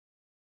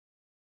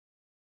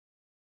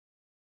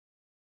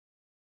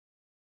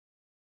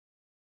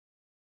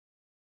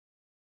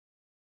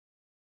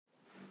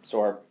So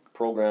our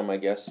program, I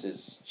guess,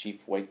 is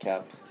Chief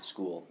Whitecap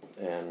School,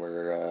 and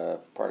we're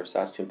part of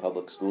Saskatoon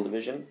Public School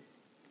Division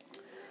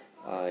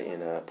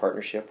in a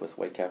partnership with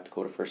Whitecap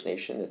Dakota First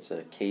Nation. It's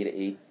a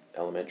K-8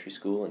 elementary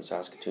school in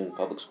Saskatoon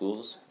Public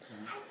Schools.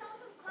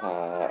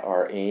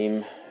 Our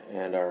aim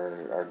and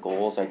our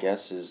goals, I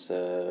guess, is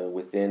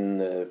within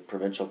the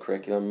provincial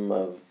curriculum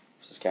of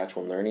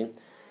Saskatchewan learning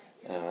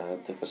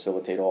to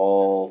facilitate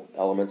all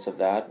elements of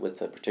that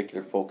with a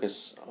particular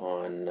focus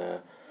on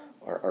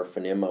our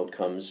phoneme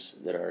outcomes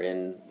that are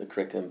in the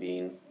curriculum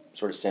being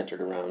sort of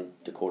centered around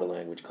Dakota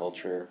language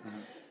culture,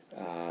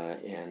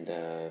 and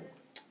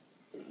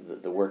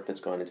the work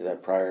that's gone into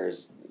that prior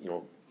is,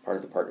 part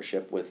of the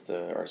partnership with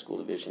our school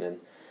division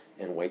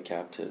and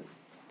Whitecap to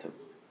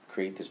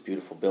create this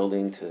beautiful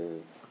building,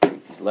 to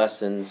create these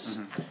lessons.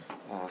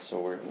 So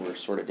we're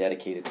sort of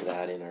dedicated to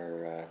that in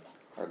our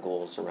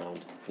goals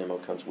around phoneme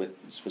outcomes with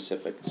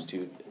specifics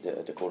to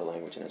Dakota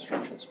language and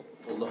instruction. So.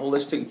 Well, the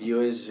holistic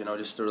view is,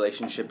 just the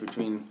relationship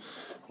between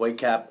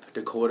Whitecap,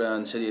 Dakota,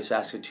 and the city of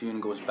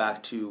Saskatoon goes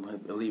back to, I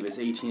believe it's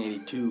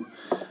 1882.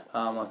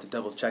 I'll have to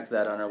double check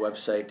that on our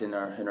website in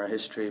our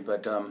history.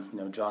 But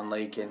John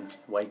Lake and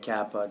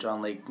Whitecap.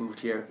 John Lake moved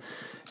here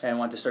and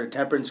wanted to start a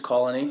temperance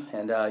colony,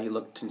 and he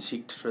looked and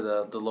seeked for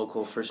the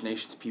local First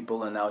Nations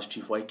people, and now it's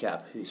Chief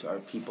Whitecap. Our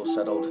people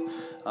settled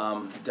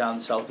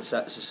down south of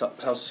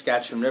South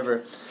Saskatchewan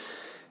River.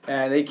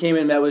 And they came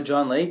and met with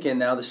John Lake, and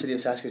now the city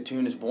of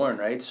Saskatoon is born,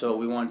 right? So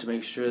we wanted to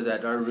make sure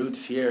that our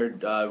roots here,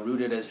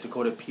 rooted as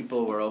Dakota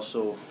people, were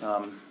also,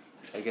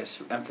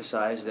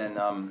 emphasized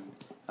and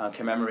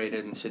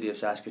commemorated in the city of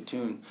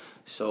Saskatoon.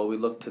 So we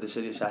look to the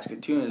city of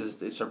Saskatoon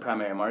as it's our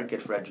primary market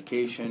for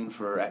education,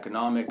 for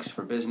economics,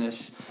 for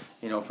business,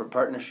 for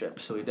partnership.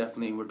 So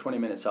we're 20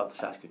 minutes south of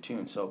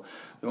Saskatoon. So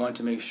we wanted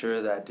to make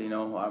sure that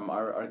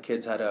our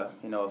kids had a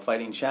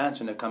fighting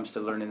chance when it comes to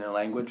learning their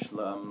language,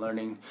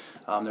 learning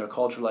their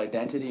cultural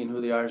identity and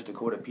who they are as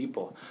Dakota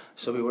people.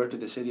 So we worked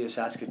with the city of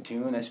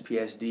Saskatoon,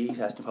 SPSD,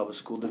 Saskatoon Public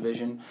School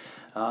Division,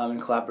 in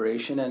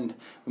collaboration, and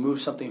we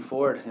moved something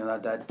forward.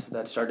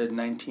 That started in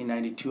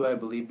 1992, I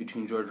believe,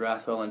 between George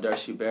Rathwell and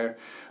Darcy Bear,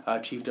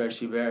 Chief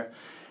Darcy Bear,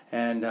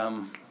 and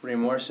Ray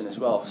Morrison as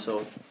well.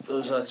 So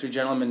those three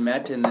gentlemen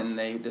met, and then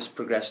this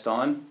progressed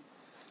on.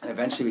 And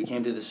eventually we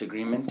came to this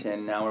agreement,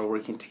 and now we're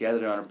working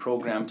together on a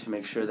program to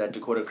make sure that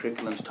Dakota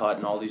curriculum is taught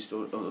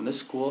in this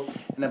school,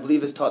 and I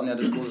believe it's taught in the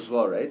other schools as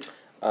well, right?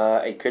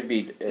 It could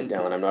be,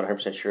 Dallin. I'm not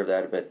 100% sure of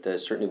that, but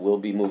certainly we'll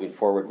be moving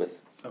forward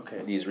with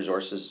these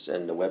resources,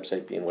 and the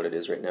website being what it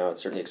is right now.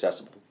 It's certainly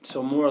accessible.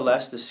 So more or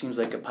less, this seems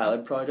like a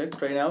pilot project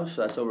right now.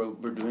 So that's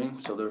what we're doing.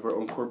 So we're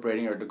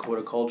incorporating our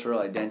Dakota cultural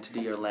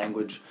identity, our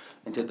language,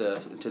 into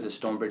the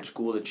Stonebridge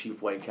School, the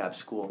Chief Whitecap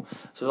School.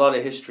 So there's a lot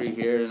of history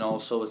here, and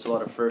also it's a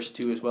lot of firsts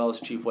too, as well as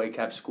Chief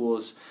Whitecap School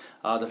is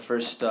the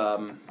first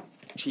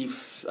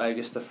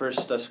the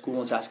first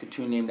school in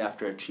Saskatoon named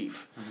after a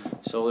chief.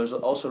 So there's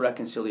also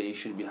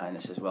reconciliation behind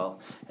this as well,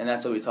 and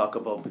that's what we talk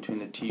about between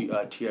the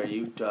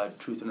TRU,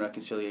 Truth and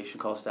Reconciliation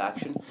Calls to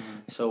Action.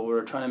 So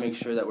we're trying to make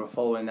sure that we're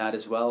following that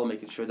as well,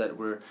 making sure that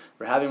we're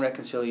having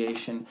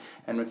reconciliation,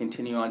 and we're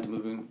continuing on to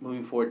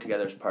moving forward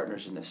together as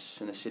partners in the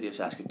city of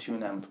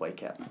Saskatoon and with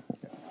Whitecap.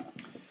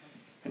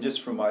 And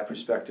just from my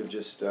perspective,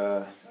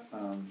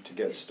 to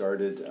get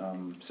started,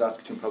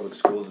 Saskatoon Public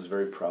Schools is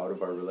very proud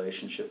of our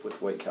relationship with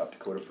Whitecap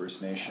Dakota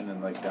First Nation,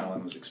 and like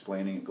Dallin was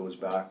explaining, it goes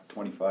back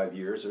 25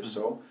 years or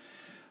so.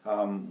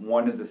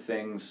 One of the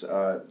things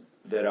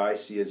that I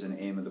see as an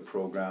aim of the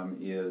program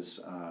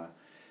is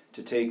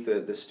to take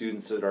the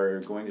students that are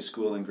going to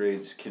school in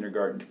grades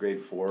kindergarten to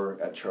grade 4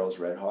 at Charles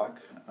Red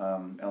Hawk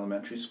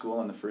Elementary School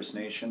on the First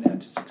Nation,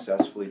 and to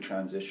successfully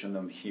transition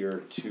them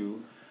here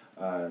to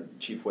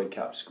Chief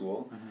Whitecap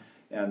School.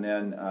 And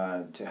then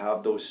to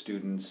have those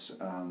students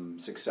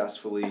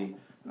successfully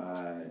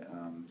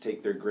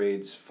take their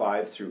grades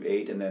 5 through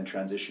 8 and then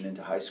transition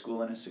into high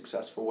school in a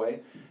successful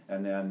way,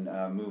 and then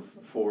move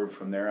forward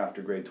from there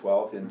after grade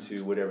 12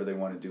 into whatever they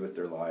want to do with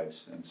their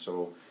lives. And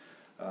so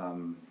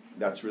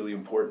that's really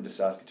important to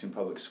Saskatoon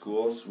Public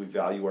Schools. We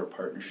value our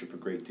partnership a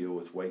great deal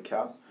with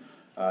Whitecap.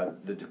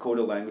 The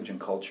Dakota language and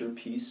culture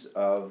piece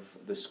of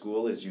the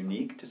school is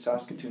unique to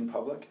Saskatoon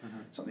Public,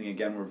 something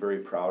again we're very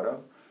proud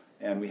of.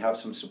 And we have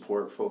some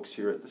support folks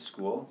here at the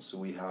school. So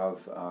we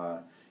have,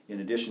 in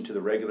addition to the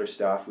regular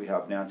staff, we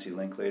have Nancy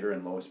Linklater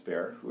and Lois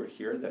Bear, who are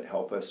here, that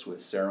help us with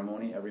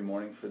ceremony every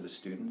morning for the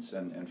students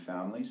and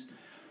families.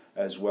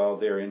 As well,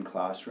 they're in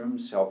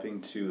classrooms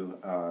helping to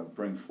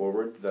bring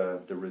forward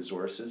the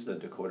resources, the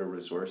Dakota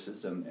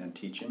resources and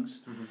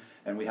teachings.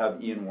 And we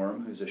have Ian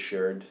Worm, who's a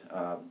shared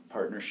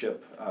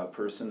partnership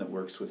person that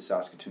works with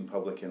Saskatoon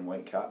Public and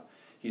Whitecap.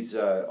 He's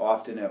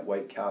often at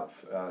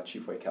Whitecap,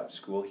 Chief Whitecap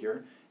School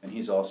here, and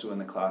he's also in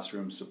the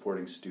classroom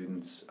supporting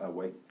students,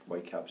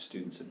 Whitecap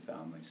students and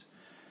families.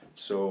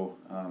 So,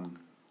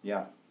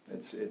 yeah,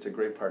 it's a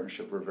great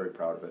partnership. We're very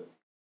proud of it.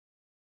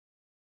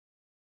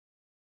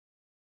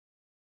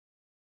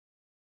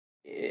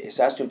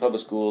 Saskatoon Public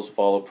Schools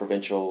follow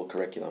provincial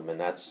curriculum, and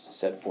that's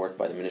set forth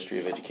by the Ministry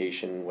of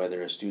Education,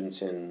 whether a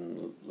student's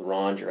in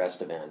L'Orange or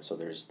Estevan. So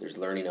there's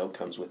learning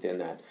outcomes within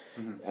that.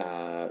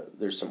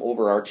 There's some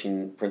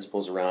overarching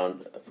principles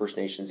around First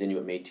Nations,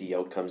 Inuit, Métis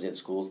outcomes in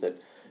schools that,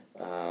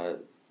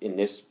 in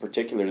this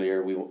particular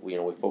year, we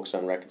focus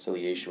on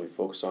reconciliation. We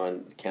focus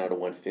on Canada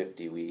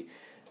 150. We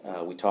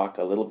talk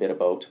a little bit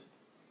about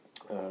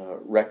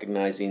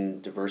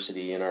recognizing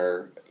diversity in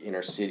our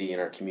city, in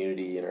our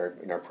community, in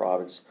our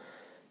province.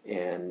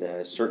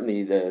 And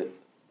certainly the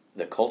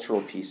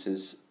cultural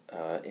pieces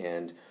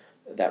and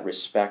that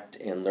respect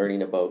and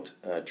learning about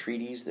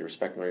treaties, the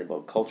respect and learning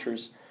about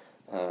cultures,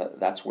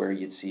 that's where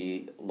you'd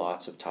see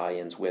lots of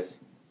tie-ins with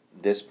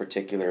this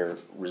particular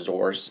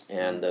resource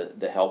and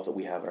the help that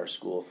we have at our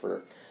school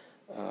for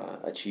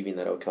achieving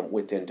that outcome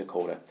within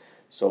Dakota.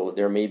 So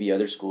there may be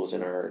other schools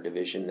in our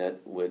division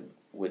that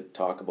would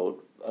talk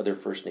about other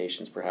First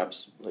Nations,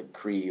 perhaps like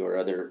Cree or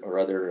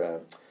other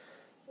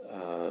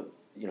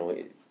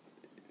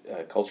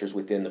cultures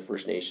within the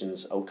First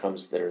Nations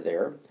outcomes that are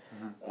there.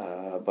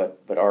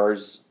 But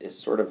ours is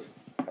sort of,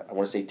 I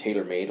want to say,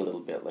 tailor-made a little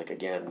bit. Like,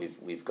 again,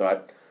 we've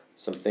got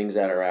some things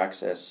at our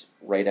access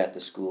right at the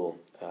school.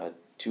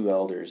 2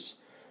 elders,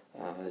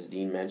 as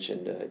Dean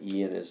mentioned.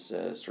 Ian is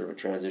sort of a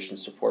transition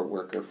support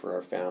worker for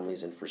our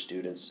families and for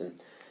students,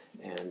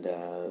 and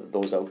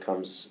those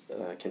outcomes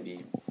can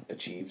be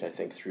achieved, I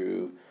think,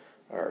 through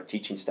our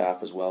teaching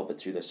staff as well, but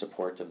through the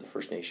support of the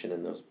First Nation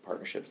and those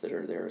partnerships that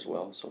are there as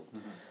well. So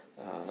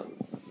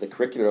the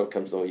curricular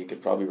outcomes, though, you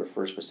could probably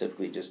refer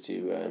specifically just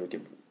to, and we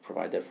could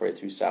provide that for you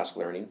through Sask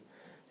Learning,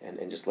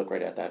 and just look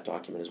right at that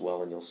document as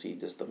well, and you'll see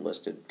just them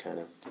listed kind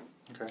of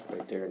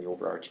right there in the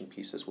overarching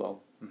piece as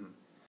well.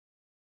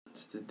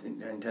 It's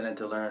intended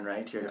to learn,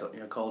 right?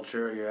 Your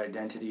culture, your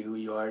identity, who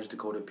you are as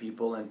Dakota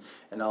people,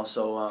 and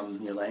also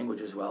your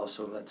language as well.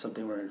 So that's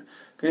something we're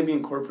going to be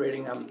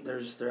incorporating. There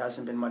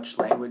hasn't been much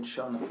language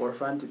on the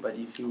forefront, but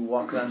if you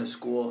walk around the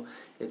school,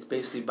 it's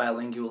basically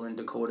bilingual in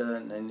Dakota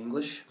and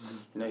English.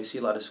 You see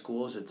a lot of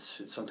schools.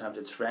 It's sometimes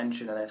it's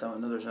French, and then I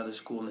know there's another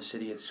school in the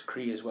city. It's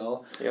Cree as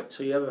well. Yep.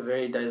 So you have a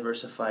very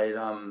diversified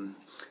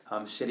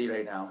city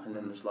right now, and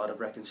then there's a lot of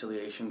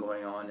reconciliation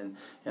going on,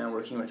 and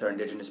working with our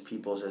Indigenous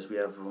peoples, as we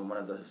have one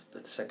of the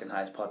second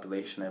highest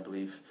population, I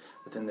believe,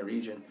 within the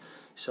region.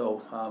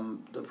 So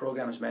the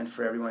program is meant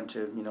for everyone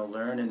to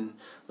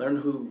learn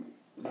who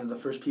the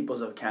first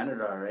peoples of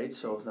Canada are, right?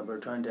 So we're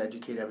trying to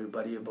educate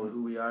everybody about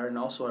who we are, and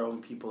also our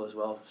own people as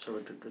well. So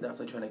we're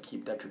definitely trying to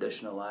keep that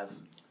tradition alive.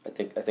 I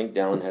think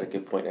Dallin had a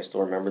good point. I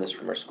still remember this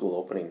from our school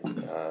opening.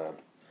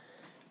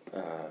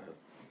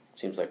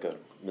 Seems like a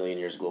million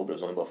years ago, but it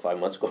was only about 5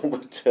 months ago.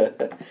 But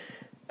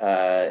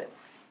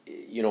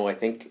I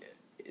think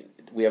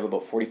we have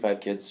about 45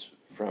 kids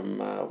from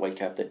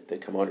Whitecap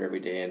that come out every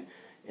day,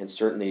 and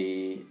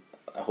certainly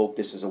I hope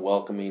this is a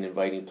welcoming,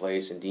 inviting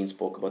place. And Dean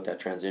spoke about that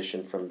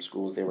transition from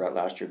schools they were at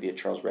last year, be it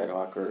Charles Red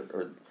Hawk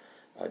or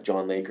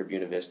John Lake or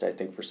Buena Vista, I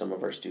think, for some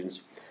of our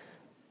students.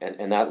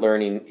 And that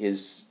learning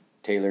is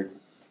tailored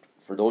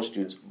for those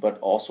students, but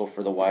also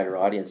for the wider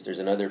audience. There's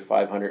another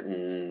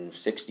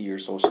 560 or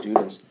so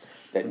students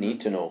that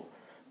need to know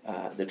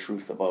the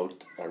truth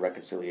about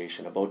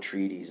reconciliation, about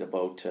treaties,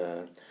 about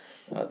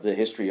the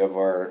history of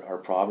our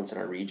province and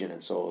our region.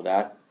 And so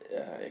that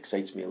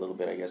excites me a little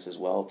bit, I guess, as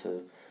well,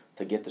 to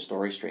get the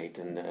story straight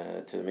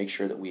and to make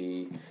sure that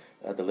we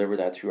deliver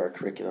that through our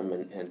curriculum,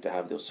 and to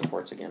have those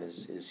supports again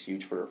is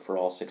huge for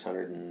all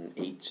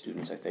 608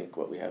 students, I think,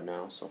 what we have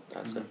now. So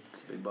that's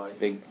it's a big body,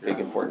 big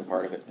important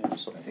part of it.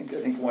 So I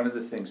think one of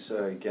the things,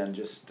 again,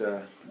 just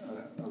a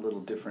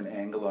little different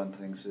angle on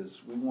things,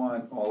 is we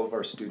want all of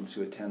our students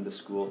who attend the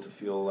school to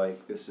feel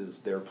like this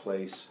is their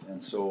place.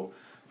 And so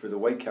for the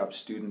Whitecap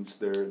students,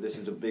 this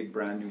is a big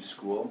brand new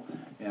school,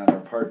 and our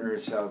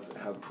partners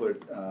have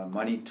put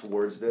money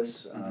towards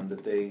this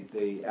that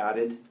they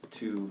added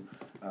to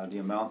the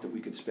amount that we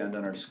could spend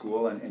on our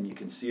school, and you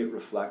can see it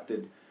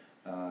reflected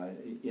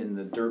in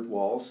the dirt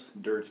walls,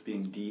 dirt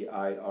being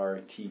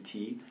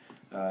DIRTT,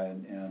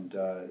 and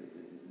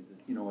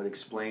it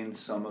explains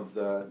some of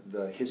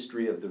the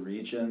history of the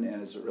region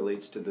and as it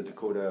relates to the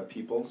Dakota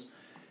peoples.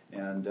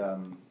 And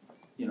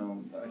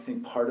I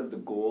think part of the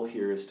goal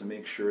here is to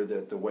make sure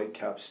that the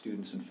Whitecap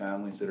students and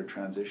families that are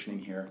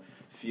transitioning here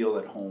feel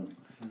at home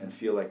and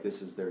feel like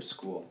this is their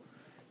school.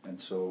 And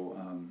so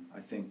I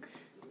think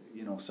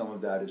some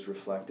of that is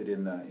reflected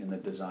in the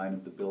design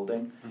of the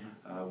building.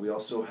 We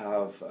also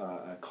have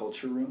a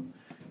culture room,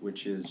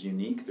 which is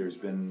unique. There's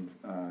been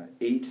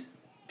 8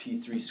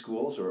 P3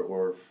 schools,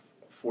 or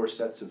 4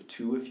 sets of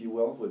 2, if you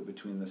will,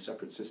 between the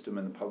separate system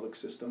and the public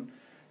system.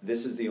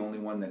 This is the only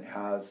one that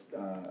has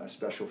a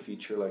special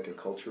feature like a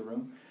culture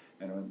room,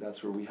 and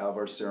that's where we have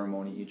our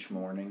ceremony each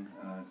morning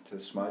to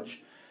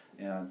smudge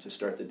and to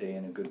start the day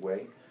in a good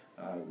way.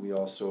 We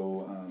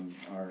also,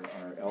 our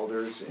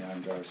elders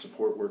and our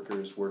support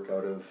workers work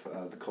out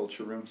of the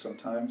culture room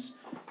sometimes,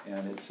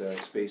 and it's a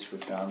space for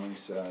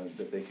families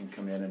that they can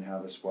come in and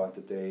have a spot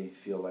that they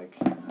feel like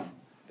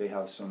they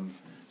have some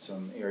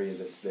area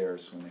that's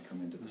theirs when they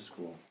come into the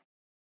school.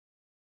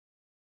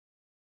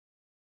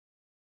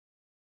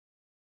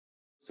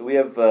 So we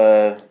have,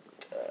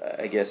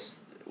 I guess,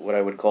 what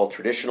I would call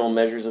traditional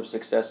measures of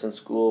success in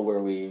school,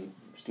 where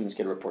students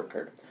get a report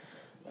card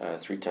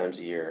 3 times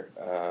a year.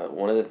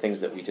 One of the things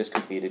that we just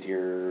completed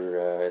here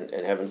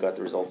and haven't got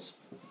the results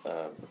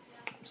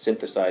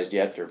synthesized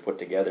yet or put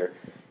together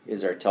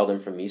is our Tell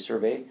Them From Me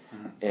survey.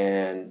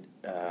 And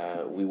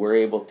we were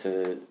able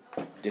to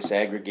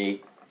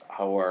disaggregate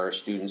how our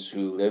students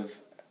who live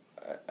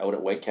out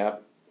at Whitecap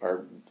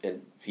are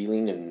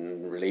feeling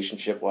and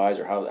relationship-wise,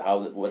 or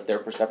what their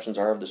perceptions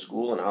are of the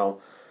school, and how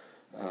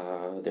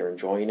they're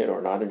enjoying it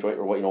or not enjoying it,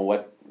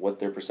 or what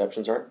their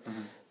perceptions are.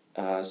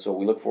 So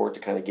we look forward to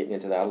kind of getting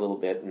into that a little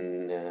bit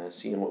and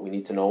seeing what we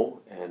need to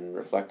know and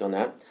reflect on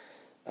that.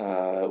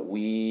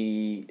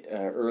 We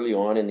early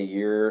on in the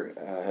year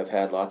have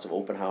had lots of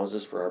open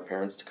houses for our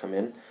parents to come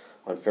in.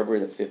 On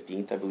February the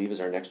 15th, I believe, is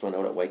our next one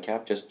out at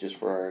Whitecap, just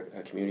for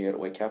our community out at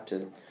Whitecap,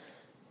 to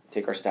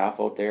take our staff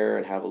out there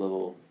and have a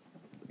little,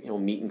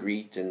 meet and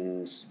greet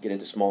and get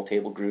into small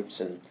table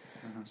groups and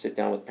sit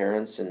down with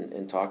parents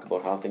and talk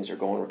about how things are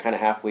going. We're kind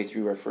of halfway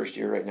through our first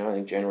year right now. I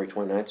think January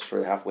 29th is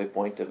sort of the halfway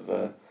point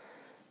of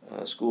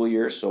school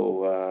year.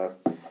 So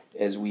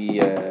as we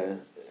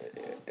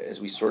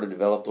sort of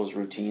develop those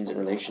routines and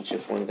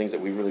relationships, one of the things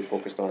that we've really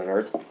focused on in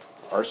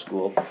our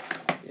school,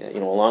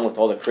 along with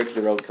all the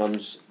curricular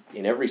outcomes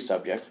in every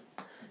subject,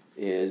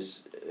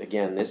 is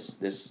again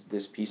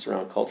this piece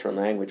around culture and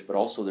language, but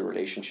also the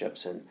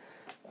relationships. And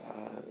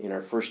in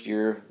our first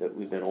year that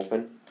we've been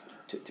open,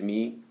 to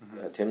me,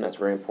 Tim, that's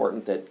very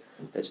important that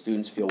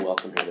students feel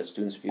welcome here, that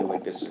students feel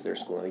like this is their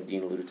school. I think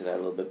Dean alluded to that a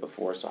little bit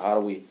before. So how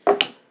do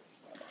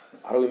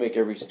we make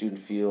every student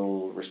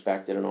feel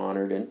respected and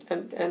honored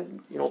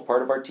and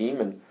part of our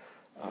team? And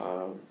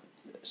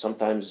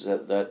sometimes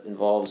that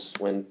involves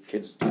when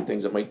kids do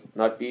things that might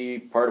not be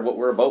part of what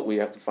we're about. We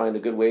have to find a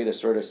good way to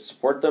sort of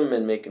support them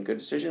and making good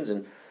decisions,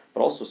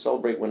 but also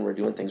celebrate when we're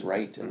doing things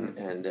right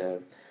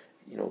and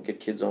get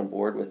kids on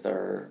board with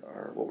our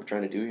what we're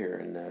trying to do here.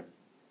 And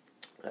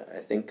I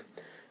think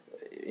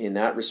in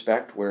that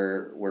respect,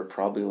 we're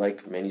probably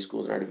like many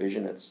schools in our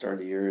division. At the start of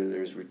the year,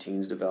 there's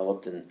routines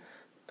developed and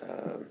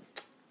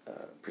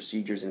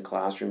procedures in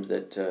classrooms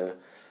that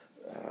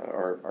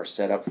are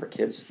set up for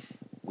kids.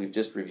 We've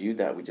just reviewed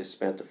that. We just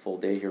spent a full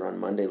day here on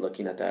Monday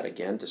looking at that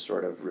again to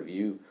sort of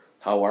review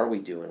how are we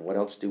doing, what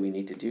else do we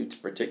need to do to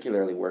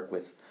particularly work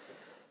with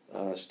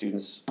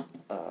students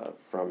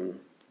from,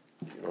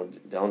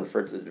 down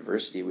referred to the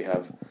diversity. We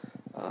have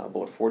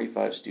about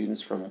 45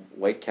 students from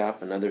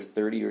Whitecap, another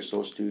 30 or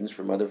so students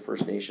from other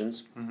First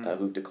Nations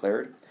who've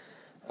declared,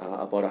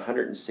 about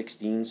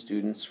 116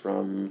 students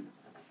from,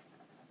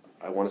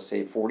 I want to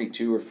say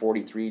 42 or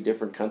 43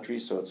 different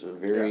countries, so it's a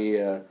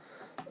very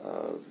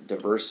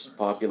diverse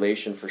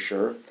population for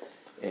sure.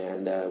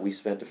 And we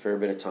spent a fair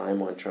bit of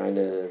time on trying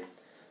to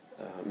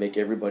make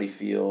everybody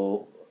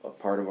feel a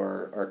part of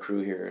our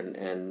crew here,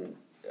 and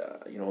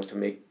to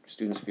make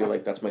students feel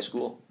like that's my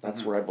school,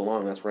 that's where I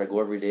belong, that's where I go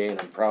every day, and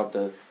I'm proud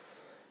to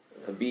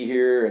be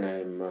here, and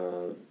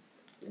I'm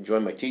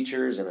enjoying my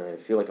teachers, and I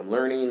feel like I'm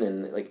learning,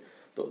 and like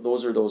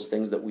those are those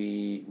things that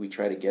we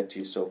try to get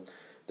to. So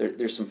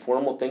there's some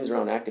formal things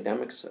around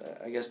academics,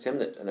 I guess, Tim,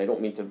 and I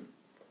don't mean to,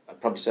 I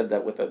probably said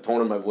that with a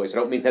tone in my voice, I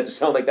don't mean that to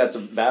sound like that's a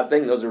bad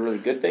thing. Those are really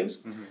good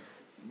things.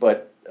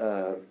 But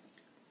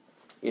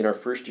in our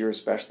first year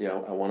especially, I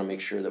want to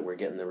make sure that we're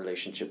getting the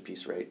relationship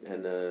piece right,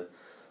 and the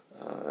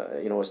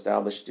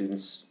established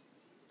students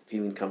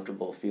feeling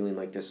comfortable, feeling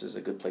like this is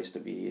a good place to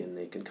be, and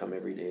they can come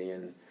every day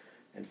and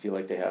feel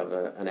like they have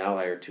an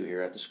ally or two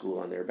here at the school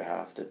on their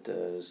behalf that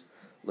is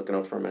looking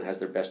out for them and has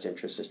their best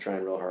interests, is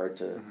trying real hard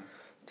to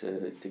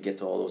get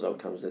to all those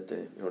outcomes, that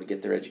to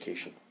get their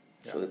education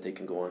so that they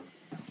can go on.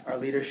 Our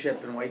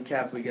leadership in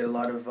Whitecap, we get a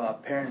lot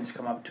of parents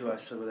come up to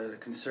us, so they're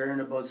concerned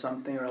about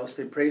something, or else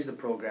they praise the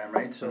program,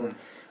 right? So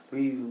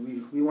we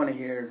want to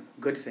hear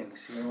good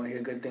things. We want to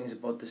hear good things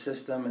about the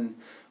system and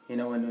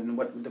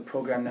what the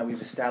program that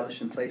we've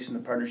established in place and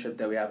the partnership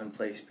that we have in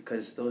place,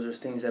 because those are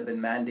things that have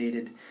been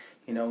mandated.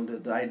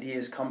 The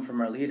ideas come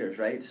from our leaders,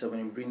 right? So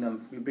when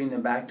we bring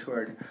them back to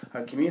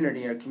our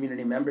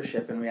community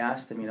membership, and we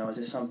ask them, is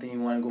this something you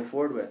want to go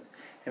forward with?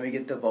 And we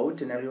get the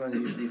vote, and everyone's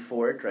usually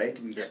for it, right?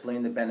 We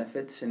explain the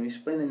benefits, and we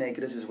explain the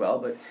negatives as well,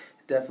 but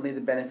definitely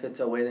the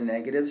benefits outweigh the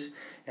negatives.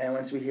 And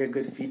once we hear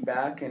good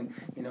feedback, and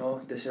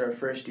this is our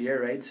first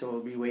year, right? So we'll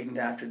be waiting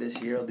after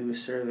this year. We'll do a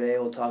survey.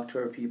 We'll talk to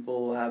our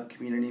people. We'll have a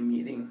community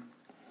meeting.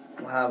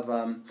 We'll have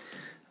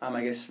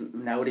I guess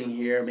an outing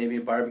here, maybe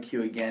a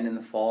barbecue again in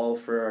the fall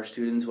for our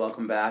students.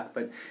 Welcome back.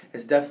 But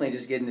it's definitely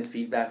just getting the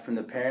feedback from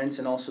the parents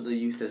and also the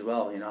youth as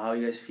well. How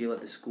you guys feel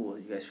at the school.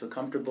 You guys feel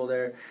comfortable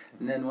there?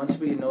 And then once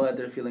we know that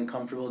they're feeling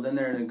comfortable, then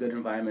they're in a good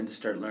environment to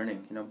start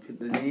learning.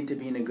 They need to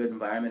be in a good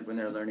environment when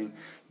they're learning.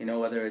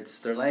 Whether it's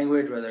their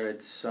language, whether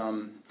it's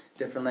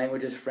different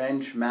languages,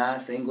 French,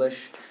 math,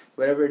 English,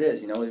 whatever it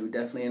is, we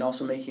definitely, and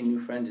also making new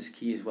friends is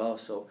key as well.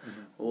 So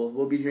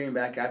we'll be hearing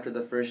back after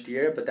the first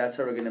year, but that's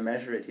how we're going to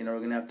measure it. We're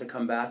going to have to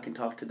come back and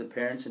talk to the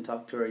parents and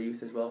talk to our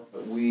youth as well.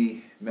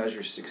 We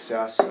measure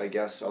success, I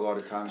guess, a lot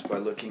of times by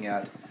looking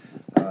at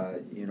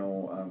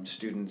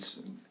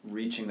students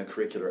reaching the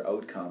curricular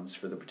outcomes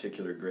for the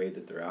particular grade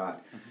that they're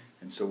at.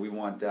 And so we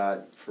want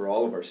that for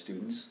all of our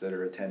students that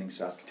are attending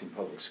Saskatoon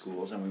Public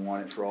Schools, and we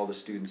want it for all the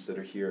students that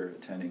are here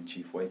attending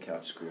Chief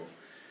Whitecap School.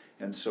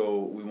 And so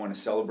we want to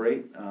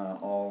celebrate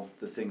all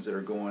the things that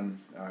are going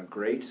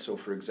great. So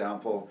for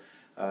example,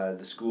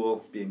 the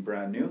school, being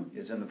brand new,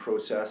 is in the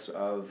process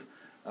of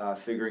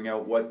figuring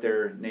out what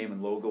their name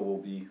and logo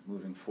will be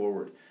moving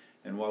forward.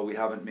 And while we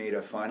haven't made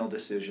a final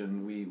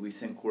decision, we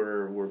think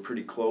we're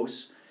pretty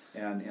close.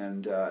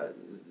 And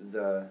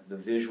the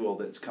visual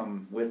that's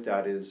come with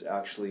that is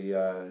actually,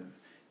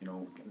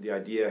 the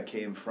idea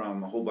came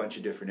from a whole bunch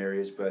of different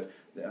areas, but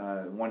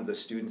one of the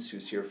students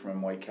who's here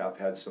from Whitecap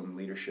had some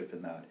leadership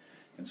in that.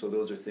 And so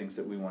those are things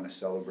that we want to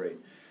celebrate.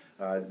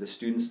 The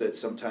students that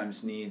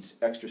sometimes needs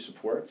extra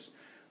supports,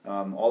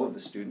 all of the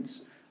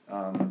students,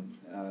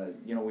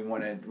 we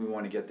want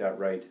to get that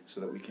right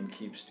so that we can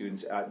keep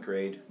students at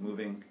grade,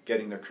 moving,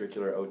 getting their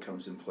curricular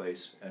outcomes in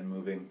place, and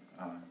moving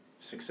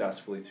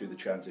successfully through the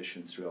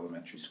transitions through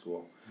elementary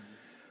school.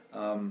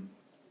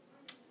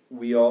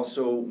 We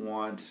also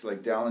want,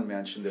 like Dallin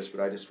mentioned this, but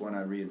I just want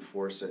to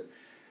reinforce it,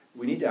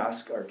 we need to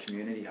ask our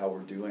community how we're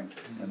doing.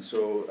 And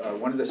so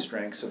one of the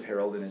strengths of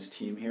Harold and his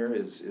team here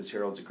is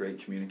Harold's a great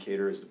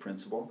communicator as the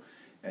principal,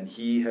 and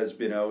he has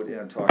been out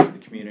and talked to the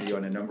community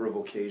on a number of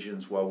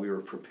occasions while we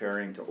were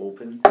preparing to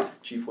open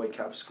Chief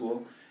Whitecap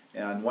School.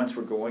 And once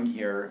we're going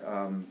here,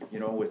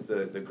 with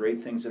the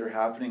great things that are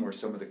happening or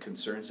some of the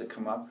concerns that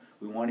come up,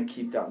 we want to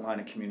keep that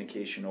line of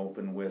communication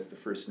open with the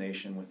First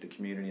Nation, with the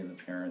community and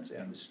the parents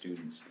and the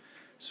students.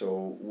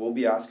 So we'll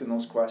be asking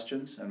those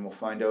questions, and we'll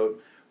find out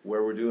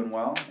where we're doing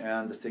well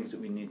and the things that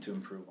we need to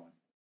improve on.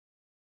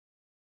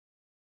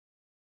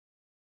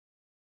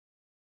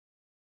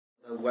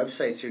 The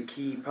website's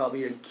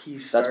probably your key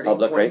That's starting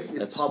public, point. right? It's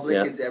That's public,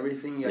 yeah. It's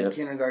everything. You got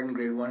kindergarten,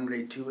 grade 1,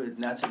 grade 2,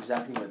 and that's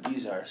exactly what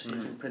these are. So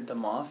you can print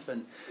them off,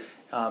 and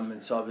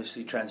it's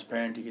obviously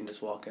transparent. You can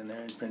just walk in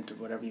there and print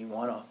whatever you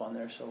want off on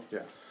there. So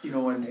yeah.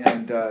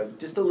 And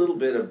just a little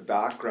bit of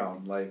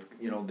background,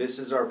 this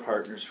is our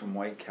partners from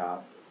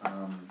Whitecap,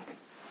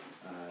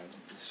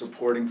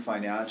 supporting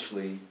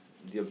financially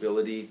the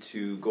ability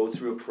to go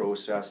through a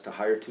process, to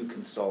hire 2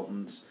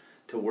 consultants,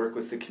 to work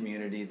with the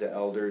community, the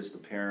elders, the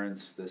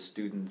parents, the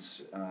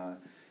students,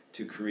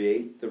 to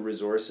create the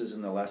resources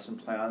and the lesson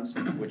plans,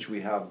 which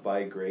we have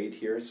by grade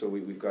here. So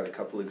we've got a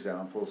couple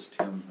examples,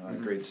 Tim,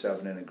 grade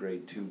 7 and a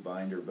grade 2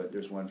 binder, but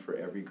there's one for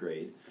every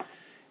grade.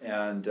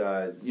 And,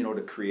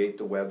 to create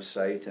the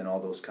website and all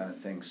those kind of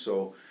things.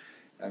 So,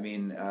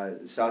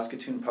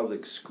 Saskatoon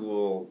Public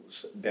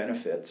Schools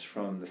benefits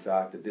from the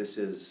fact that this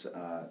is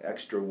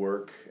extra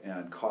work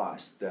and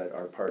cost that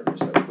our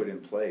partners have put in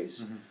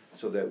place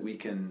so that we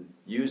can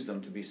use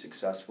them to be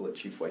successful at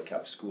Chief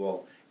Whitecap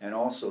School and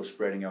also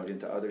spreading out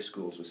into other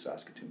schools with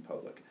Saskatoon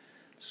Public.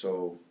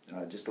 So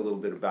just a little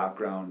bit of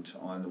background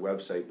on the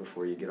website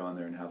before you get on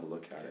there and have a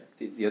look at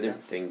it. The other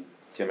thing,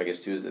 Tim, I guess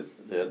too, is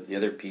that the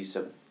other piece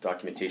of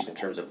documentation in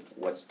terms of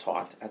what's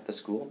taught at the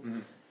school,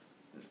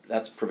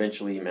 that's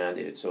provincially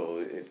mandated.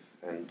 So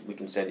and we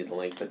can send you the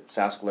link, but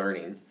Sask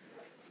Learning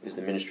is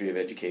the Ministry of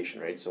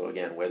Education, right? So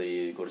again, whether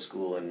you go to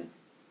school in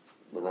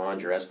La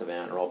Ronge or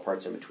Estevan or all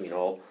parts in between,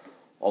 all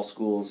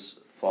schools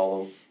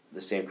follow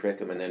the same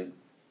curriculum, and then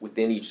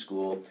within each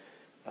school,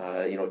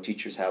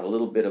 teachers have a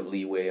little bit of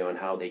leeway on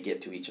how they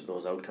get to each of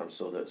those outcomes.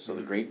 So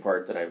the great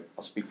part that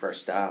I'll speak for our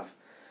staff,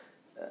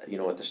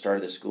 at the start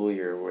of the school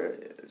year, where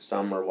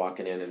some are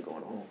walking in and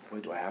going, oh boy,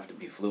 do I have to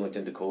be fluent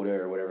in Dakota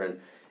or whatever,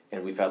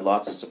 and we've had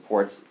lots of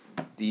supports,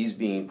 these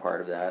being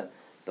part of that,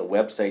 the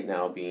website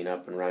now being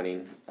up and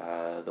running,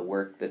 the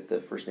work that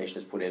the First Nation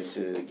has put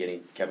into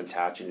getting Kevin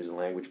Tatchin, who's a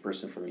language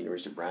person from the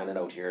University of Brandon,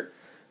 out here,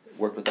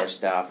 worked with our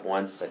staff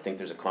once. I think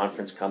there's a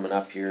conference coming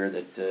up here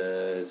that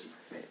is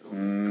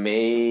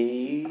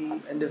May.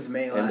 End of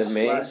May.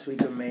 Last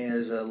week of May,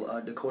 there's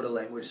a Dakota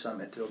Language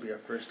Summit. It'll be our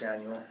first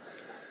annual.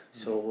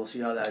 So we'll see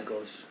how that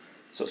goes.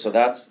 So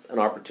that's an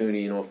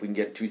opportunity, if we can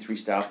get 2-3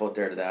 staff out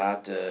there to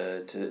that,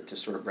 to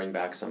sort of bring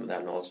back some of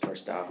that knowledge to our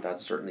staff.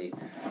 That's certainly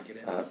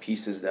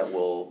pieces that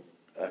will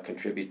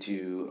contribute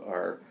to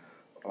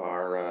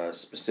our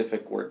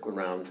specific work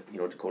around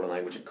Dakota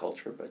language and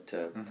culture. But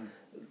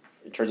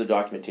in terms of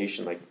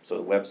documentation, so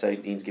the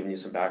website, Dean's giving you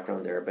some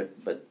background there, but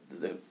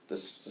the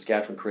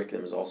Saskatchewan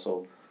curriculum is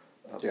also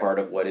part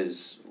of what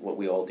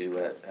we all do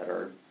at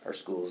our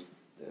schools,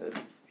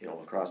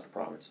 across the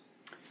province.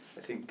 I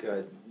think,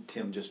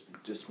 Tim,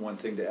 just one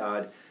thing to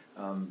add.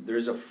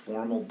 There's a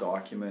formal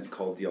document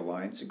called the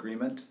Alliance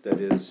Agreement that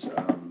is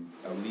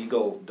a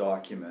legal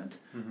document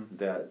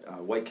that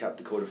Whitecap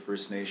Dakota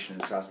First Nation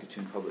and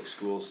Saskatoon Public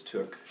Schools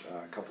took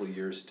a couple of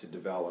years to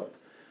develop,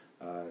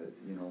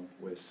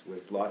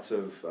 with lots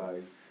of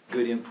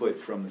good input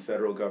from the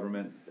federal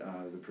government.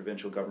 The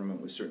provincial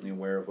government was certainly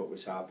aware of what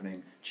was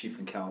happening, Chief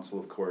and Council,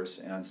 of course,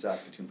 and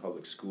Saskatoon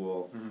Public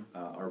School,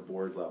 our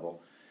board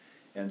level.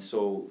 And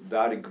so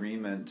that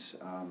agreement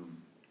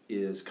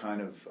is kind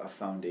of a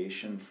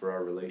foundation for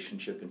our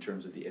relationship in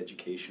terms of the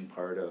education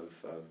part of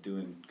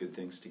doing good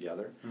things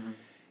together.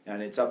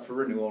 and it's up for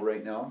renewal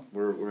right now.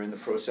 We're in the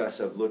process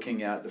of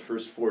looking at the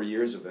first 4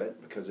 years of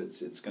it, because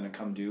it's going to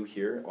come due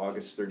here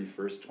August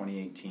 31st,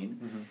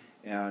 2018.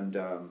 And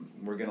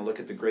we're going to look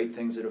at the great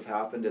things that have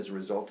happened as a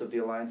result of the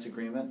alliance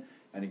agreement,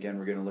 and again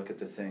we're going to look at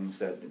the things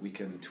that we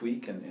can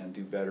tweak and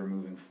do better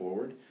moving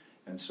forward.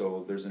 And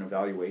so there's an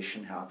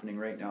evaluation happening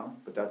right now,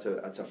 but that's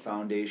a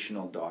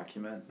foundational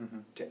document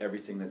to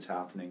everything that's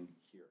happening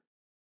here.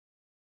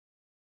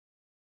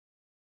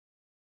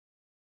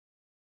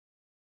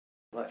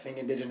 Well, I think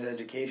Indigenous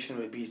education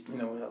would be,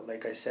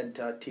 like I said,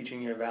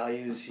 teaching your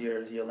values,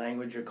 your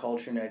language, your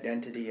culture, and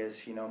identity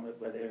as,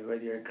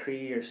 whether you're a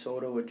Cree or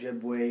Saulteaux,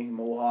 Ojibwe,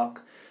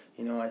 Mohawk,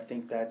 I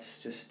think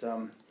that's just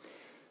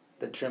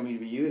the term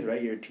you'd use, right?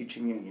 You're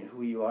teaching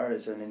who you are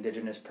as an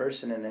Indigenous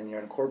person, and then you're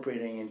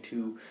incorporating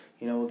into,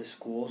 the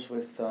schools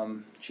with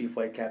Chief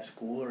Whitecap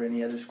School or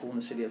any other school in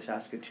the city of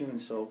Saskatoon.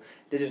 So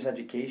Indigenous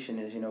education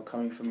is,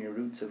 coming from your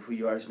roots of who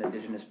you are as an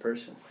Indigenous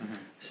person.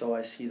 So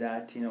I see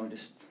that,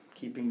 just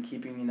keeping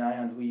an eye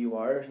on who you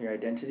are, your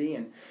identity,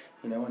 and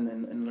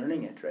and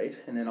learning it, right?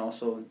 And then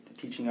also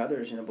teaching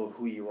others about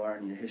who you are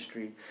and your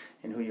history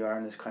and who you are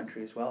in this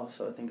country as well.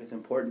 So I think it's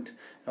important.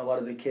 A lot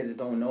of the kids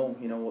don't know,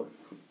 what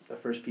the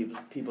first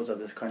peoples of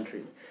this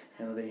country.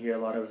 They hear a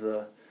lot of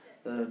the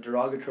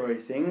derogatory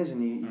things,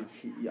 and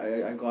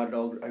I've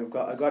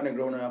gotten it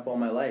growing up all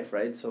my life,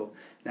 right? So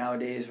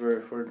nowadays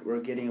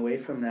we're getting away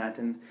from that,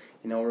 and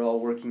we're all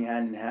working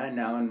hand in hand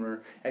now, and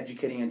we're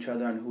educating each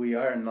other on who we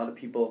are. And a lot of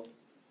people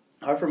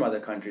are from other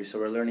countries, so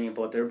we're learning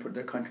about their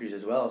countries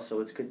as well.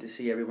 So it's good to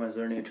see everyone's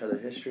learning each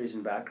other's histories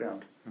and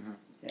background.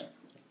 Yeah.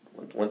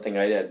 One thing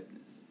I'd add,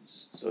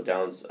 so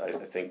Downs, I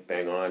think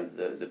bang on,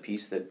 the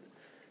piece that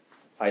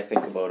I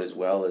think about as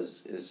well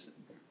is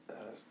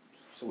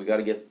so we got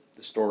to get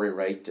the story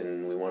right,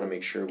 and we want to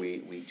make sure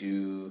we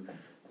do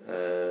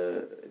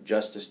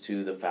justice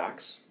to the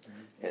facts,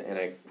 and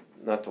I,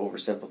 not to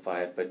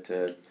oversimplify it, but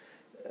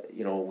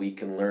we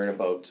can learn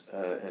about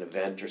an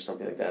event or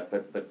something like that,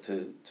 but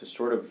to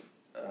sort of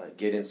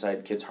get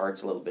inside kids'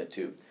 hearts a little bit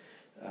too.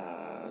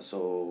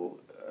 So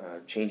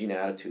changing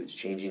attitudes,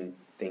 changing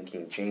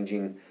thinking,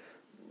 changing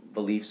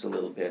beliefs a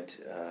little bit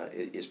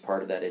is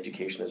part of that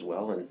education as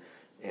well.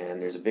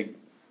 And there's a big,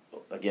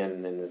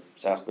 again, in the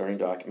Sask Learning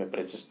document, but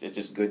it's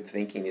just good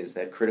thinking, is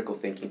that critical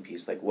thinking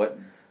piece. Like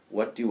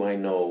what do I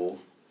know,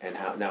 and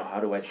how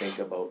do I think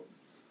about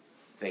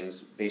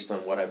things based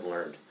on what I've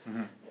learned?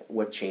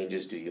 What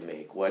changes do you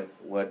make?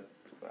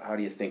 How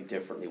do you think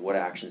differently? What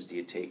actions do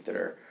you take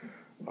that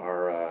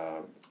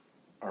are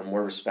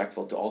more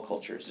respectful to all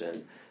cultures?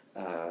 And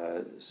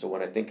so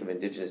when I think of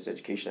Indigenous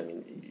education, I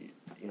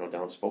mean,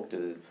 Down spoke to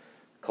the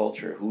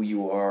culture, who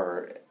you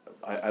are.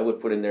 I would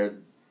put in there,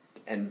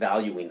 and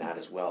valuing that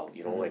as well.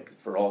 Like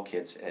for all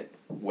kids, and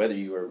whether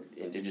you are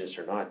Indigenous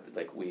or not,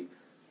 like we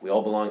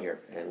all belong here,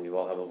 and we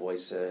all have a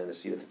voice and a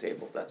seat at the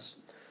table. That's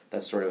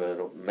sort of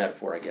a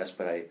metaphor, I guess,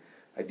 but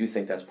I do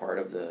think that's part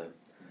of the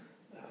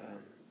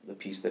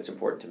piece that's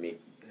important to me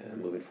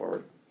moving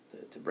forward,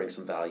 to bring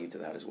some value to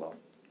that as well.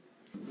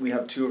 We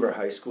have two of our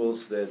high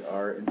schools that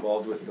are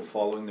involved with the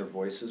Following Their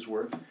Voices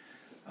work,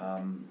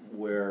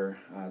 where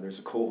there's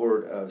a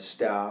cohort of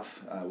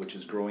staff which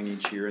is growing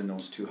each year in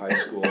those two high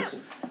schools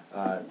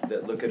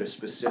that look at a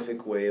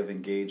specific way of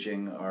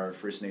engaging our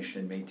First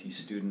Nation and Métis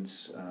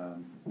students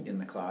in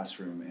the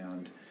classroom.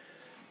 And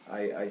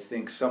I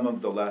think some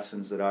of the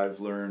lessons that I've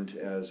learned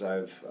as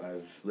I've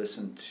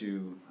listened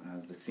to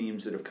the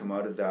themes that have come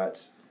out of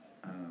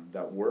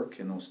that work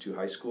in those two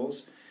high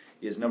schools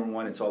is, number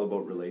one, it's all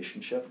about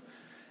relationship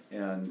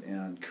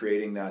and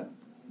creating that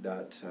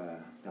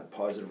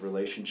positive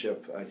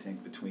relationship, I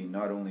think, between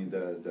not only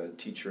the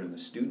teacher and the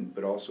student,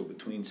 but also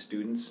between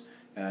students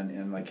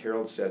and like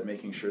Harold said,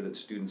 making sure that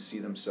students see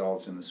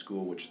themselves in the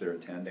school which they're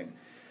attending.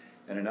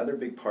 And another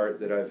big part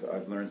that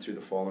I've learned through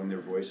the Following Their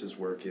Voices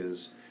work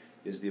is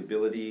the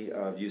ability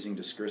of using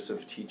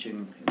discursive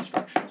teaching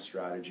instructional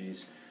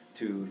strategies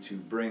to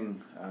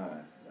bring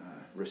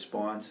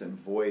response and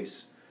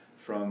voice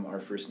from our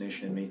First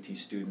Nation and Métis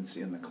students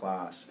in the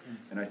class.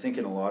 And I think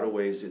in a lot of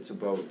ways it's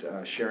about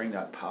sharing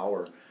that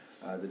power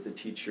that the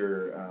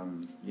teacher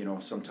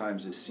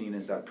sometimes is seen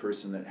as that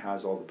person that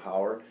has all the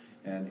power,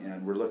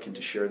 and we're looking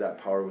to share that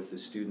power with the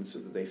students so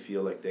that they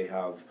feel like they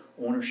have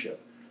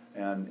ownership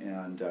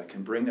and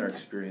can bring their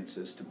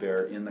experiences to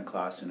bear in the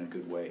class in a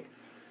good way.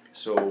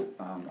 So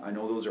I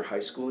know those are high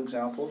school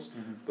examples,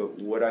 but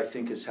what I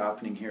think is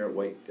happening here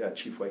at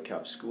Chief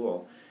Whitecap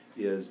School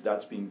is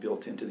that's being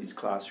built into these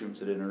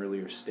classrooms at an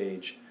earlier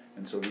stage.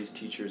 And so these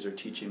teachers are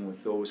teaching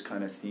with those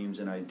kind of themes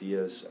and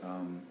ideas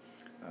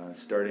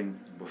starting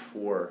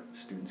before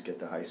students get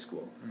to high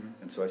school.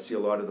 And so I see a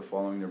lot of the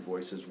Following Their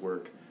Voices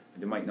work.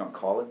 They might not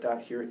call it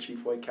that here at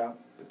Chief Whitecap,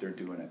 but they're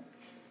doing it.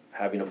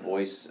 Having a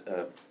voice,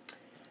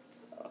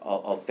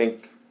 I'll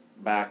think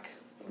back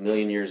a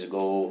million years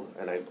ago,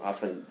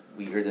 and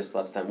we hear this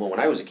lots of time. Well, when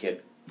I was a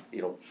kid,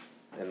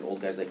 and old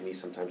guys like me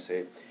sometimes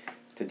say,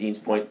 to Dean's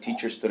point,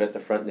 teacher stood at the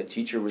front, and the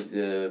teacher was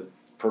the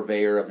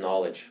purveyor of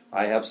knowledge.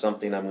 I have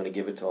something, I'm going to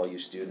give it to all you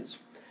students.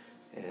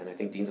 And I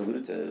think Dean's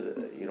alluded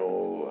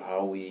to,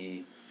 how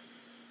we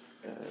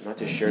not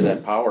just share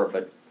that power,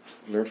 but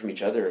learn from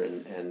each other.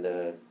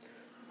 And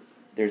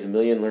there's a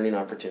million learning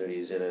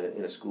opportunities in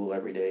a school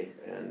every day,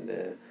 and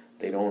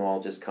they don't all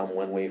just come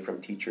one way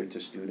from teacher to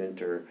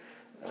student or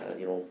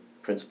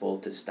principal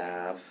to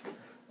staff.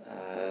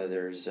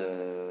 There's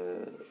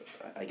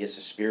I guess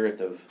a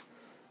spirit of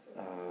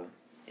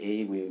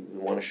we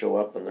want to show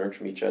up and learn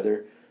from each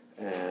other,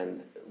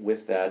 and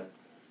with that,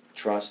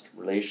 trust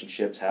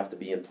relationships have to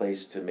be in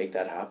place to make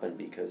that happen,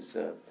 because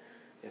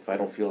if I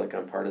don't feel like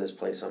I'm part of this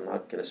place, I'm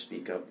not going to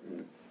speak up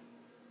and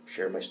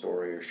share my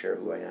story or share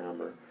who I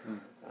am. Or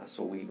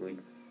so we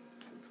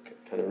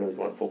kind of really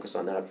want to focus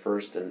on that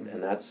first,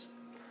 and that's,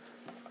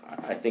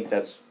 I think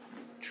that's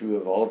true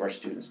of all of our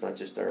students, not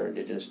just our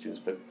Indigenous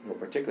students, but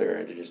particularly our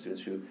Indigenous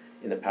students who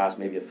in the past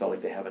maybe have felt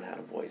like they haven't had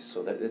a voice.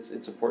 So that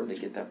it's important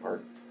to get that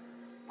part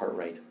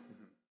right.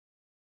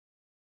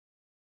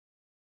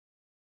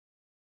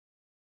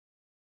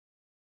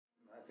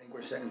 I think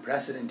we're setting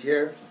precedent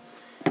here,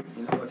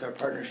 with our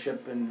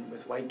partnership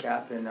with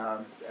Whitecap and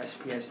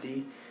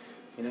SPSD,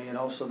 and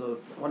also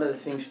one of the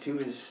things too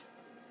is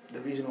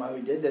the reason why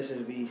we did this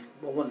is the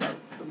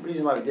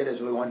reason why we did is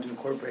we wanted to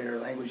incorporate our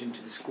language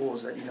into the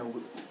schools that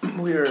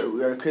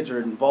our kids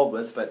are involved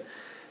with. But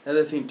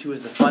another thing too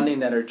is the funding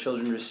that our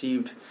children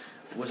received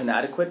wasn't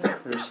adequate.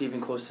 We're receiving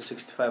close to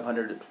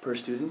 $6,500 per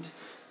student,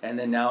 and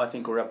then now I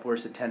think we're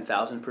upwards to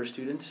 $10,000 per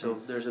student. So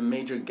there's a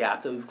major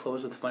gap that we've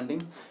closed with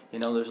funding.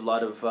 There's a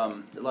lot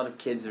of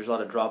kids. There's a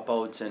lot of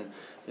dropouts, and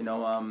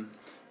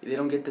they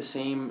don't get the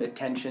same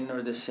attention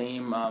or the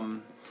same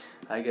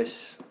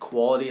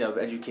quality of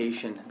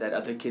education that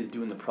other kids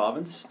do in the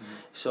province.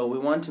 So we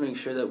wanted to make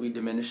sure that we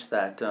diminish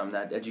that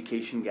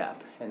education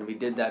gap, and we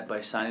did that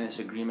by signing this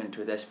agreement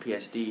with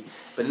SPSD.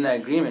 But in that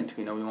agreement,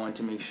 we wanted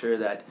to make sure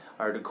that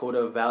our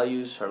Dakota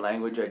values, our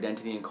language,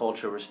 identity, and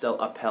culture were still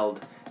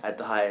upheld at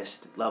the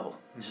highest level.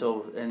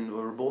 So, and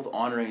we're both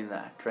honoring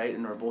that, right?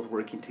 And we're both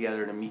working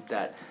together to meet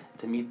that.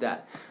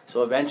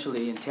 So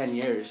eventually, in 10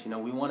 years,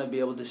 we want to be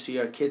able to see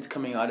our kids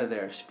coming out of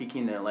there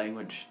speaking their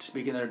language,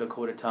 speaking their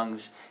Dakota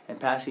tongues, and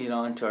passing it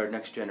on to our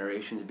next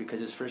generations.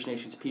 Because as First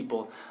Nations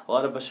people, a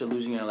lot of us are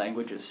losing our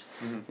languages.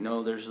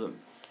 There's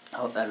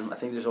I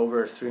think there's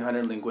over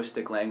 300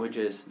 linguistic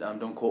languages.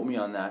 Don't quote me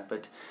on that,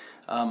 but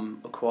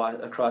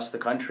across the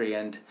country,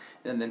 and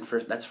then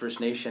that's First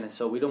Nation, and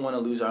so we don't want to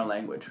lose our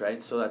language,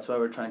 right? So that's why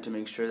we're trying to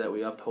make sure that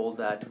we uphold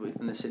that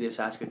within the city of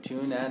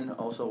Saskatoon and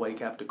also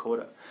Whitecap,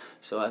 Dakota.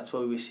 So that's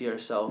why we see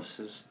ourselves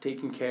as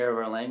taking care of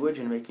our language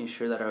and making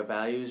sure that our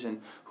values and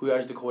who we are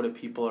as Dakota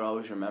people are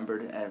always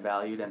remembered and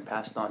valued and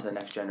passed on to the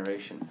next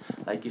generation.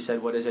 Like you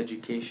said, what is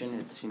education?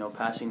 It's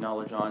passing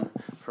knowledge on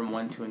from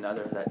one to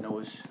another that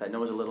knows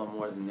a little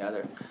more than the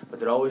other. But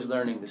they're always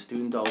learning. The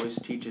student always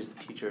teaches the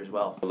teacher as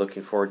well.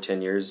 Looking forward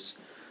 10 years,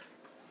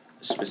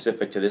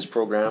 specific to this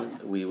program,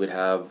 we would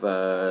have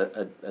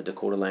a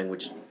Dakota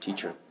language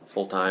teacher,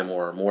 full-time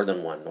or more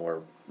than one,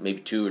 or maybe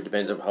two. It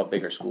depends on how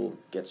big our school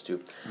gets to.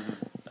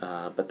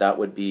 But that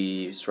would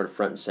be sort of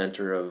front and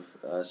center of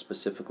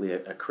specifically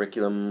a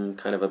curriculum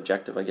kind of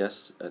objective, I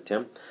guess,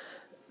 Tim.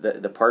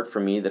 The part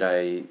for me that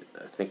I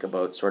think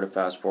about sort of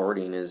fast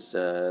forwarding is,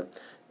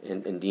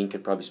 and Dean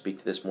could probably speak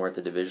to this more at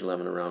the division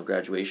level around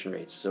graduation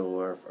rates. So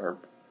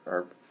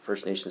our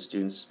First Nation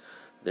students,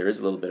 there is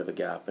a little bit of a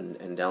gap,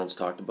 and Dallin's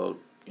talked about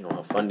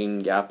how funding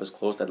gap is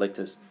closed. I'd like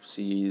to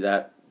see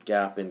that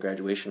gap in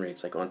graduation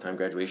rates, like on-time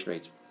graduation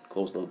rates,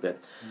 close a little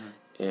bit.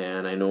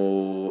 And I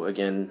know,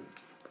 again,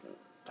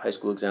 high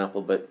school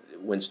example, but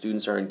when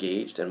students are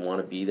engaged and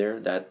want to be there,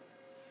 that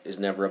is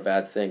never a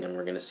bad thing, and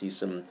we're going to see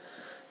some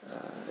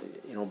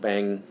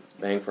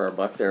bang for our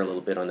buck there a little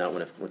bit on that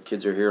one. When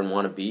kids are here and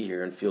want to be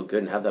here and feel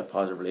good and have that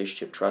positive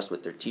relationship, trust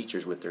with their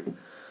teachers, with their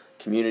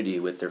community,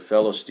 with their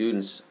fellow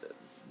students,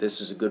 this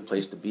is a good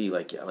place to be.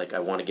 Like I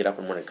want to get up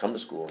and want to come to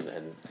school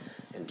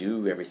and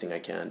do everything I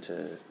can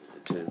to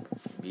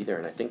be there.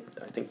 And I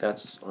think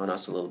that's on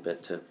us a little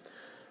bit to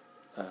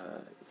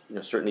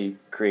certainly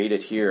create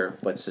it here,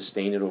 but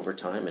sustain it over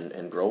time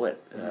and grow it.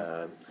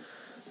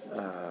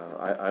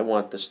 I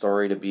want the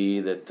story to be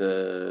that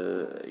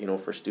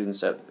for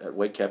students at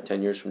Whitecap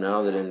 10 years from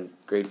now, that in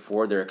grade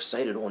 4 they're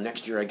excited. Oh,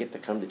 next year I get to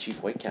come to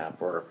Chief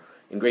Whitecap, or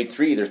in grade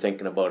 3 they're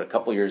thinking about a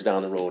couple years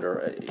down the road,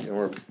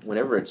 or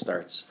whenever it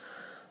starts.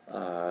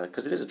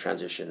 Because it is a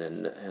transition,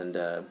 and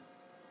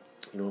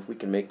if we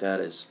can make that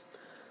as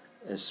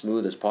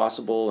smooth as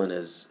possible and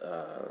as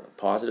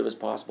positive as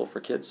possible for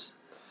kids,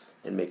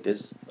 and make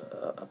this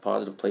a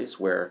positive place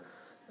where,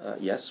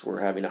 yes,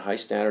 we're having a high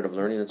standard of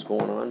learning that's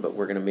going on, but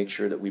we're going to make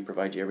sure that we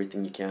provide you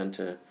everything you can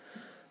to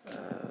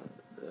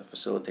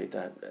facilitate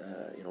that,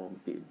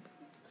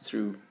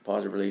 through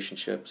positive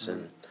relationships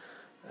and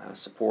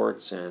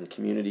supports and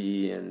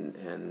community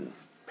and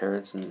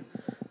parents and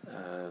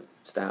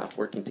staff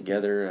working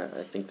together.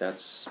 I think that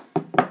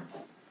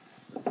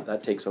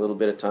takes a little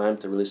bit of time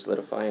to really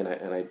solidify,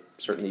 and I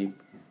certainly,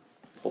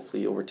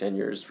 hopefully over 10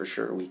 years for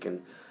sure, we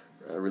can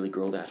really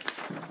grow that.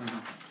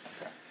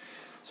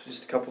 So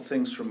just a couple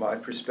things from my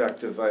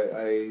perspective.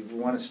 I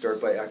want to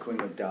start by echoing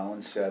what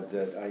Dallin said,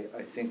 that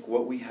I think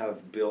what we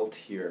have built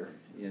here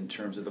in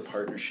terms of the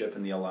partnership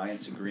and the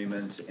alliance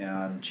agreement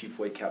and Chief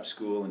Whitecap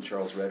School and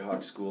Charles Red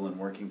Hawk School and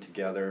working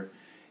together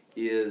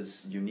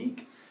is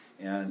unique.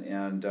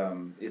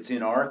 And it's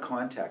in our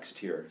context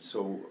here.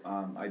 So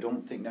I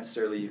don't think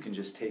necessarily you can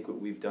just take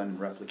what we've done and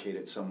replicate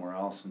it somewhere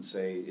else and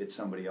say it's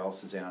somebody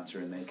else's answer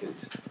and they could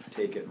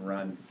take it and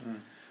run.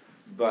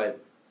 But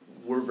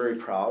we're very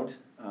proud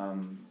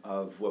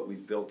of what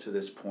we've built to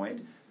this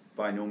point.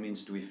 By no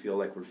means do we feel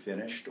like we're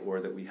finished or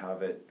that we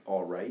have it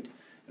all right.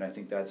 And I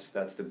think that's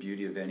the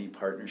beauty of any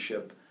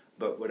partnership.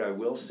 But what I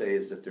will say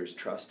is that there's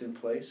trust in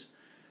place,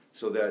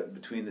 so that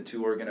between the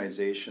two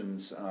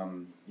organizations,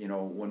 you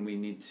know, when we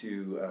need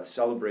to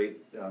celebrate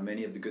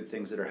many of the good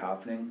things that are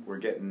happening, we're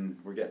getting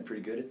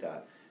pretty good at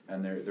that.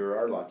 And there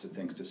are lots of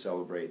things to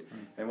celebrate.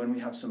 And when we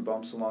have some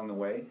bumps along the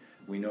way,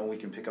 we know we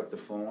can pick up the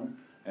phone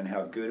and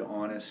have good,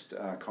 honest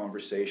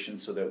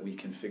conversations so that we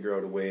can figure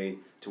out a way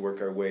to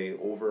work our way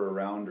over,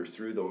 around, or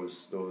through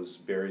those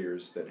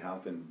barriers that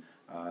happen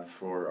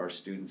for our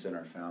students and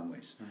our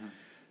families.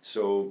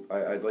 So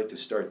I'd like to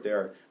start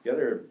there. The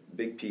other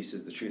big piece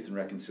is the Truth and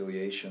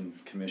Reconciliation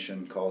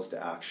Commission calls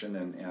to action,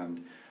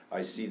 and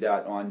I see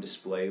that on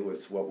display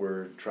with what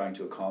we're trying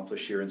to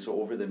accomplish here. And so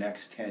over the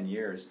next 10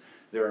 years,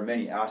 there are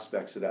many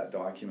aspects of that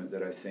document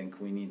that I think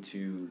we need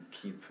to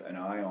keep an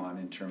eye on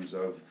in terms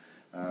of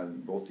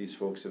both these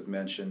folks have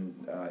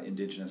mentioned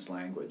Indigenous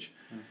language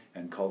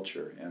and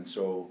culture. And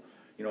so,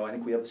 you know, I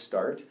think we have a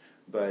start.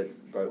 But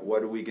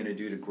what are we going to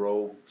do to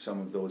grow some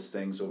of those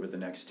things over the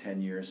next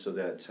 10 years so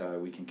that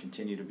we can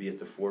continue to be at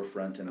the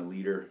forefront and a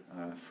leader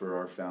for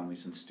our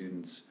families and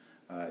students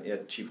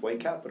at Chief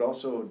Whitecap, but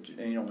also,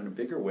 you know, in a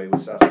bigger way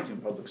with Saskatoon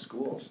Public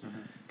Schools,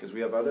 because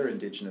we have other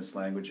Indigenous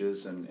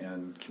languages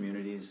and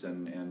communities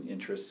and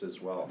interests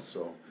as well.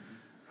 So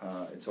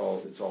it's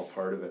all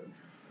part of it.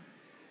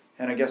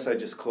 And I guess I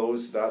just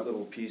close that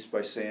little piece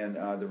by saying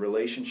the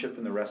relationship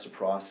and the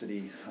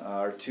reciprocity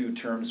are two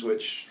terms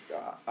which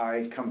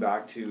I come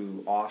back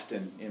to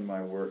often in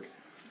my work,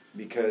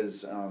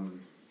 because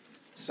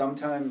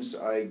sometimes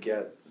I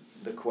get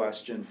the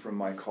question from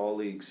my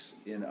colleagues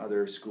in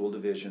other school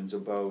divisions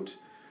about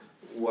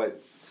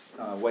what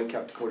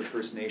Whitecap Dakota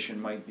First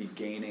Nation might be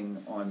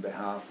gaining on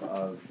behalf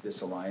of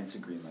this alliance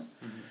agreement.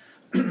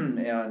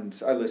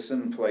 And I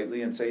listen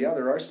politely and say, yeah,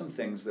 there are some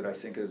things that I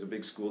think as a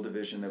big school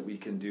division that we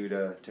can do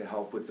to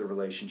help with the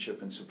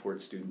relationship and support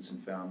students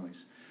and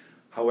families.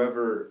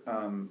 However,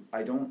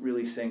 I don't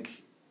really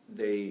think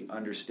they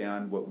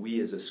understand what we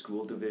as a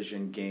school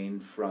division gain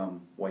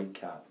from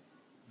Whitecap.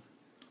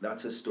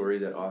 That's a story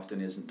that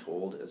often isn't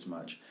told as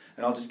much.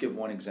 And I'll just give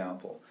one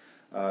example.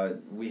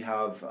 We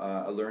have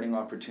a learning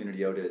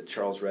opportunity out at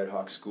Charles Red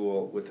Hawk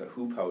School with a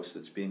hoop house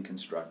that's being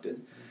constructed.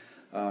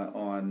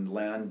 On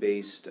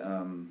land-based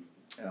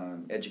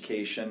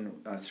education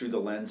through the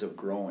lens of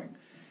growing.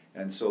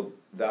 And so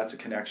that's a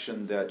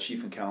connection that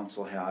Chief and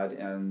Council had,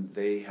 and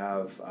they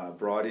have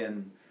brought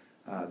in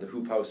the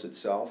hoop house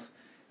itself,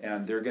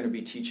 and they're going to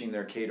be teaching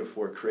their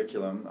K-4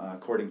 curriculum,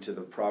 according to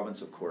the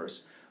province of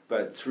course,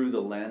 but through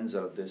the lens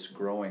of this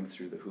growing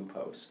through the hoop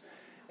house.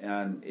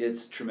 And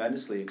it's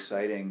tremendously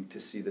exciting to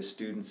see the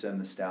students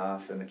and the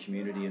staff and the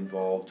community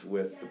involved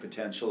with the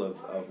potential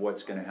of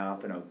what's going to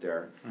happen out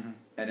there.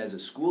 And as a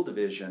school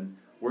division,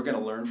 we're going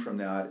to learn from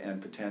that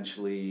and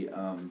potentially,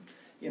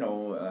 you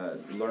know,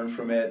 learn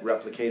from it,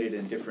 replicate it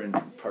in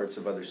different parts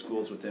of other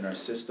schools within our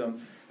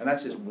system. And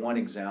that's just one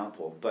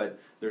example. But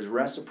there's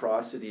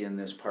reciprocity in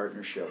this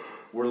partnership.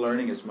 We're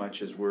learning as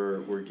much as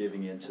we're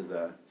giving into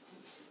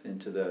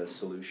the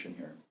solution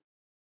here.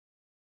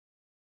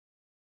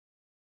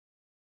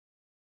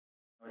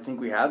 I think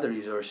we have the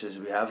resources,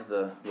 we have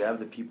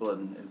the people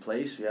in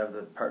place, we have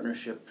the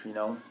partnership, you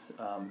know.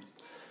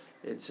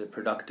 It's a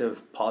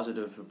productive,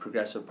 positive,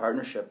 progressive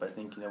partnership. I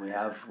think, you know, we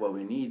have what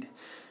we need.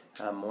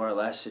 More or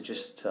less, it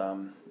just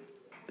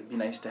it'd be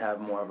nice to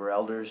have more of our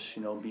elders,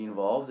 you know, be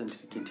involved and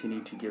to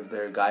continue to give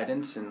their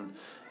guidance and,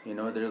 you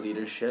know, their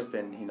leadership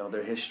and, you know,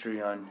 their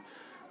history on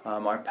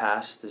our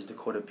past as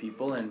Dakota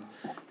people, and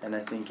I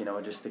think, you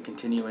know, just the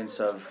continuance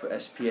of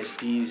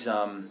SPSD's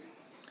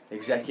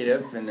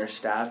executive and their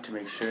staff to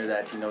make sure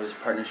that, you know, this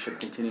partnership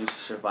continues to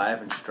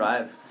survive and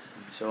strive.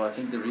 So I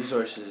think the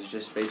resources is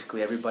just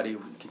basically everybody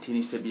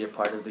continues to be a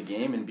part of the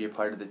game and be a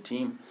part of the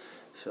team.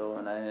 So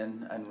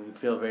and we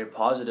feel very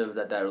positive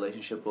that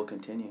relationship will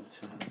continue.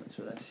 So that's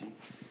what I see.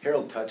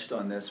 Harold touched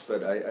on this,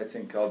 but I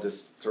think I'll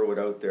just throw it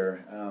out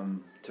there.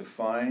 To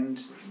find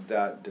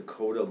that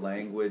Dakota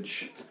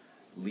language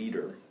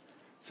leader,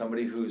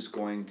 somebody who's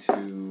going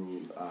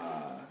to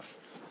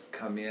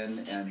come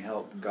in and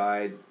help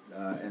guide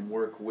and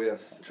work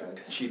with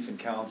Chief and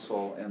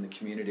Council and the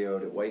community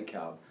out at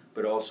Whitecap,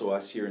 but also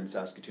us here in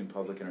Saskatoon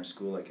Public in our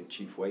school, like at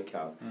Chief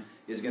Whitecap,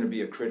 is going to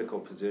be a critical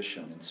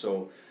position. And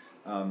so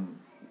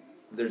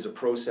there's a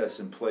process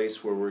in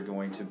place where we're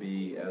going to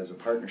be, as a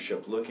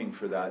partnership, looking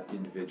for that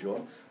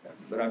individual.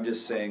 But I'm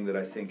just saying that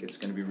I think it's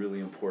going to be really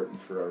important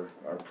for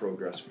our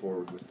progress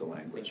forward with the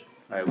language.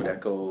 I would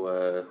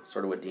echo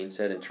sort of what Dean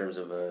said in terms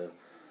of a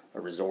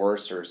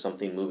resource or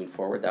something moving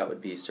forward. That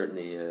would be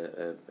certainly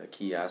a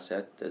key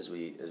asset as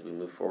we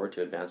move forward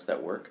to advance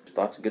that work. There's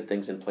lots of good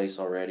things in place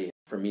already.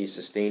 For me,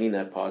 sustaining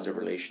that positive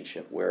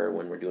relationship where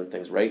when we're doing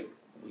things right,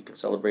 we can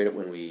celebrate it.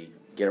 When we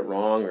get it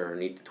wrong or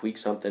need to tweak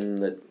something,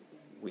 that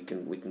we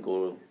can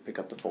go pick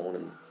up the phone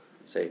and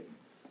say,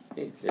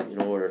 hey, you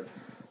know, or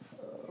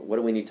what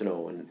do we need to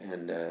know?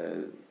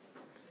 And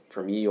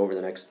for me, over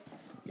the next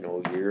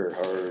year or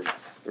however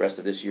the rest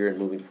of this year and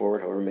moving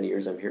forward, however many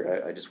years I'm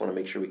here, I just want to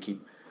make sure we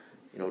keep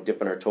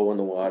dipping our toe in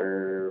the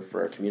water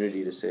for our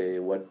community to say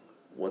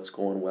what's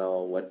going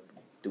well, what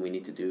do we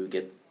need to do,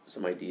 get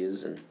some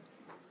ideas and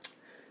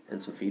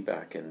some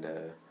feedback. And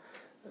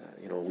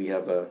we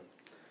have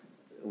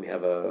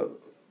a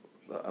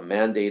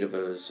mandate of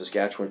a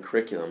Saskatchewan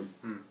curriculum,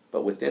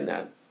 but within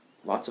that,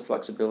 lots of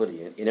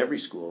flexibility in every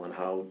school on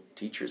how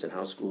teachers and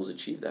how schools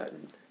achieve that.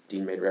 And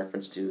Dean made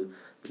reference to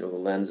the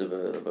lens of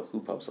a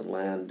hoop house and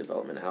land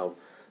development, how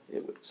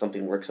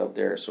something works out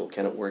there, so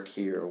can it work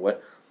here?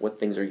 What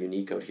things are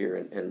unique out here?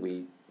 And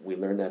we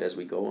learn that as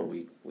we go, and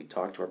we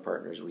talk to our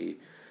partners, we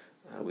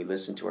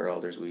listen to our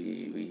elders,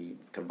 we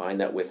combine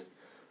that with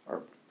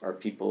our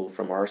people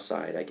from our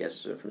side, I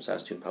guess, from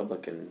Saskatoon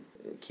Public, and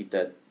keep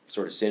that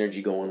sort of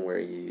synergy going where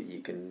you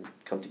can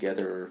come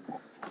together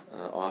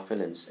often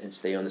and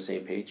stay on the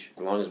same page.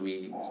 As long as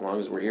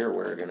we're here,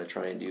 we're going to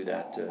try and do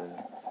that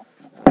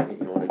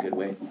in a good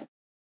way.